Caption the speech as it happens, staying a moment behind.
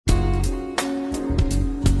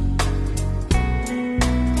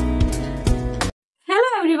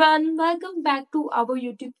everyone, welcome back to our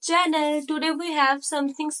YouTube channel. Today we have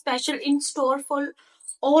something special in store for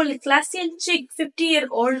all classy and chic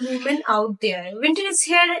 50-year-old women out there. Winter is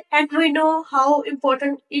here and we know how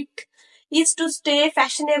important it is to stay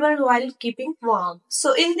fashionable while keeping warm.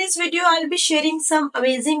 So in this video I'll be sharing some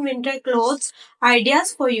amazing winter clothes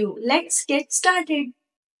ideas for you. Let's get started.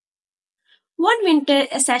 One winter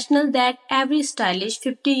essential that every stylish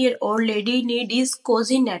 50-year-old lady needs is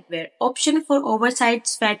cozy knitwear. Option for oversized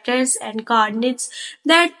sweaters and cardigans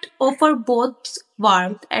that offer both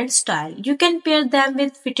warmth and style. You can pair them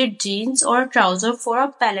with fitted jeans or trousers for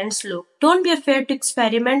a balanced look. Don't be afraid to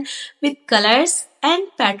experiment with colors and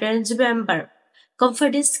patterns. Remember,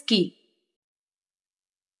 comfort is key.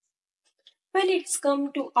 When it's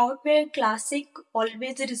come to outwear, classic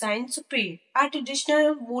always design supreme. A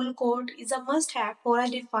traditional wool coat is a must-have for a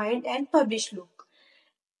refined and published look.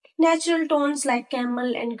 Natural tones like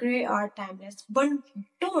camel and grey are timeless, but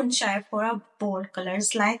don't shy for a bold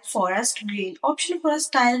colors like forest green. Option for a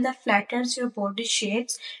style that flatters your body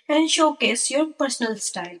shapes and showcase your personal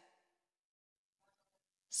style.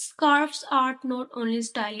 Scarves are not only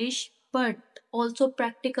stylish but also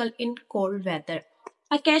practical in cold weather.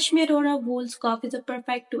 A cashmere or a wool scarf is a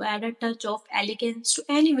perfect to add a touch of elegance to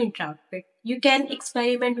any winter outfit. You can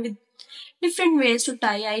experiment with different ways to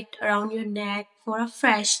tie it around your neck for a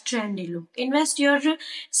fresh, trendy look. Invest your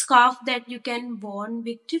scarf that you can wear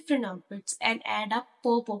with different outfits and add a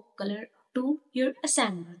pop of color to your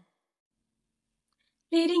ensemble.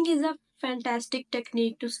 Layering is a fantastic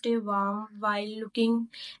technique to stay warm while looking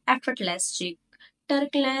effortless chic.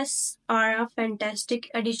 Turtlenecks are a fantastic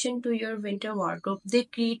addition to your winter wardrobe. They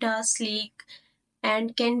create a sleek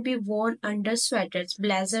and can be worn under sweaters,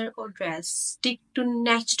 blazer, or dress. Stick to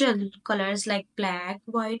natural colors like black,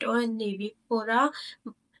 white, or navy for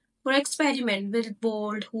experiment with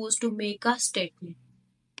bold hues to make a statement.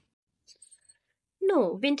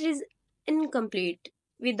 No, winter is incomplete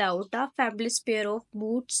without a fabulous pair of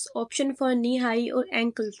boots. Option for knee-high or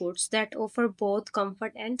ankle boots that offer both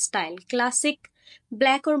comfort and style. Classic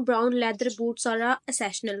black or brown leather boots are a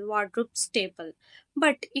essential wardrobe staple.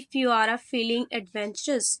 But if you are feeling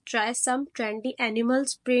adventurous, try some trendy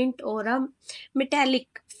animals print or a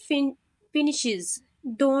metallic finishes.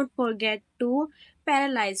 Don't forget to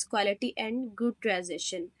paralyze quality and good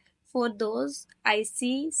transition for those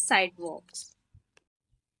icy sidewalks.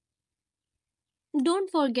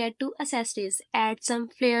 Don't forget to accessories. Add some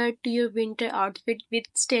flair to your winter outfit with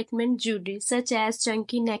statement jewelry such as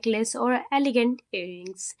chunky necklace or elegant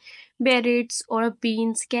earrings. Berets or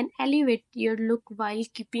beans can elevate your look while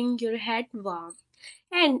keeping your head warm.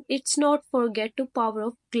 And it's not forget to power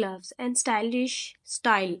of gloves and stylish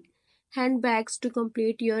style handbags to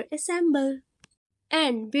complete your ensemble.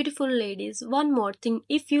 And beautiful ladies, one more thing.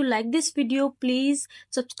 If you like this video, please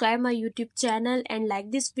subscribe my YouTube channel and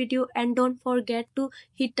like this video and don't forget to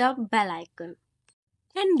hit the bell icon.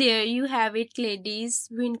 And there you have it ladies,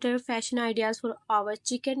 winter fashion ideas for our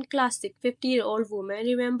chicken classic 50-year-old woman.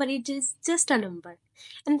 Remember it is just a number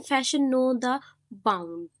and fashion know the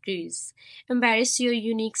boundaries. Embrace your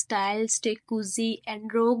unique style, stay cozy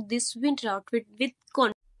and rock this winter outfit with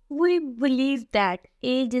confidence. We believe that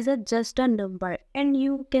age is just a number and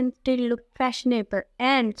you can still look fashionable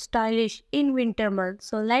and stylish in winter months.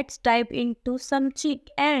 So let's dive into some chic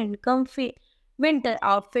and comfy winter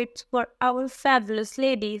outfits for our fabulous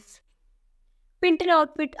ladies. Winter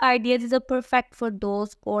outfit ideas is a perfect for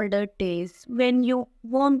those colder days when you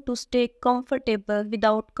want to stay comfortable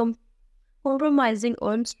without compromising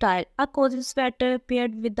on style. A cozy sweater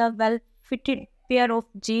paired with a well-fitted pair of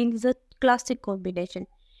jeans is a classic combination.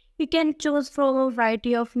 You can choose from a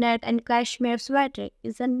variety of net and cashmere sweater.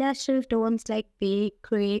 It's a natural tones like beige,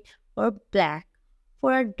 gray, or black.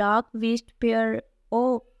 For a dark waist pair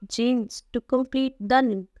of jeans to complete the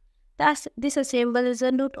look. This ensemble is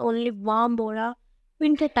not only warm for a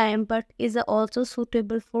winter time but is also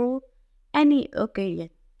suitable for any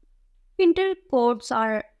occasion. Winter coats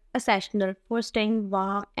are essential for staying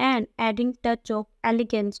warm and adding touch of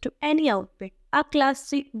elegance to any outfit. A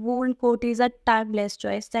classic wool coat is a timeless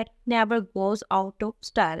choice that never goes out of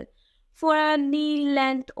style. For a knee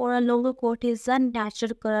length or a longer coat is a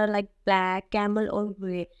natural color like black, camel or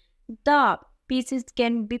grey. The pieces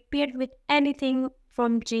can be paired with anything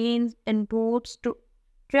from jeans and boots to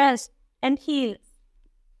dress and heels.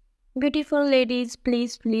 Beautiful ladies,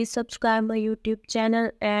 please subscribe my YouTube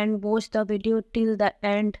channel and watch the video till the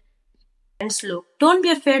end. Look, don't be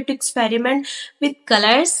afraid to experiment with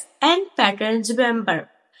colors and patterns. Remember,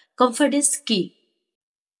 comfort is key.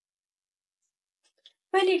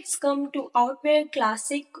 When it's come to outwear,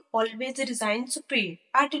 classic always design supreme.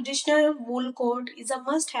 A traditional wool coat is a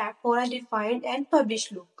must-have for a defined and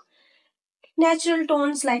published look. Natural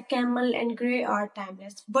tones like camel and grey are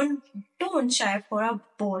timeless, but don't shy for a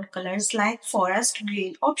bold colors like forest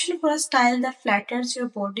green. Option for a style that flatters your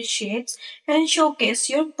body shapes and showcase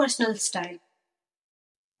your personal style.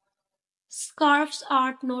 Scarves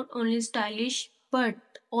are not only stylish but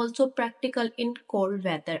also practical in cold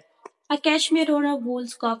weather. A cashmere or a wool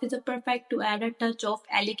scarf is a perfect to add a touch of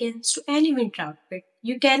elegance to any winter outfit.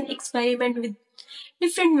 You can experiment with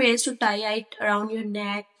different ways to tie it around your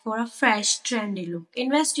neck for a fresh, trendy look.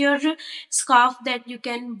 Invest your scarf that you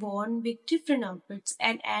can wear with different outfits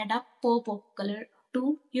and add a pop of color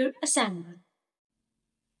to your ensemble.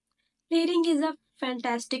 Layering is a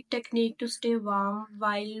fantastic technique to stay warm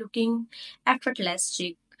while looking effortless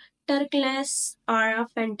chic. Turtlenecks are a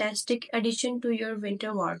fantastic addition to your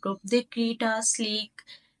winter wardrobe. They create a sleek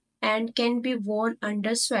and can be worn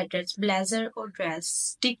under sweaters, blazer, or dress.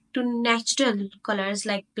 Stick to natural colors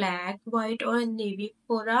like black, white, or navy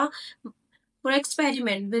for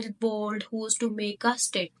experiment with bold hues to make a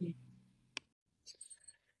statement.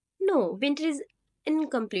 No, winter is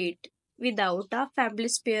incomplete without a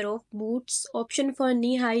fabulous pair of boots, option for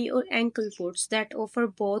knee-high or ankle boots that offer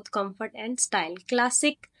both comfort and style.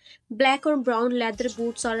 Classic black or brown leather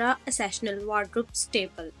boots are a essential wardrobe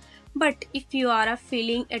staple. But if you are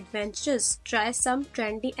feeling adventurous, try some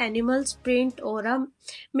trendy animals print or a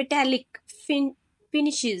metallic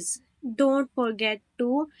finishes. Don't forget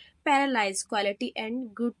to paralyze quality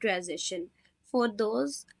and good transition for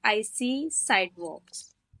those icy sidewalks.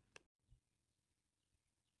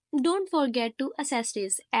 Don't forget to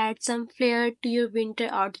accessories. Add some flair to your winter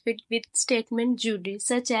outfit with statement jewelry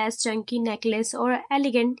such as chunky necklace or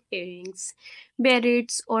elegant earrings.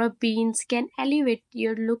 Berets or beans can elevate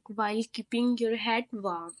your look while keeping your head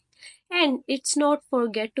warm. And it's not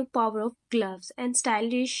forget to power of gloves and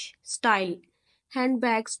stylish style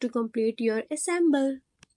handbags to complete your ensemble.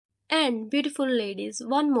 And beautiful ladies,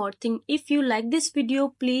 one more thing. If you like this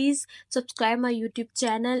video, please subscribe my YouTube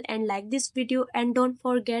channel and like this video and don't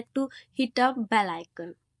forget to hit the bell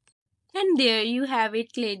icon. And there you have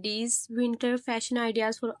it, ladies. Winter fashion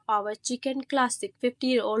ideas for our chicken classic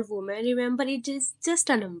 50-year-old woman. Remember, it is just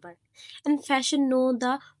a number. And fashion know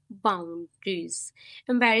the boundaries.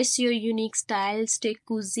 Embrace your unique style, stay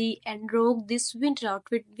cozy, and rock this winter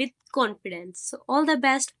outfit with confidence. So, all the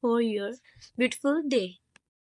best for your beautiful day.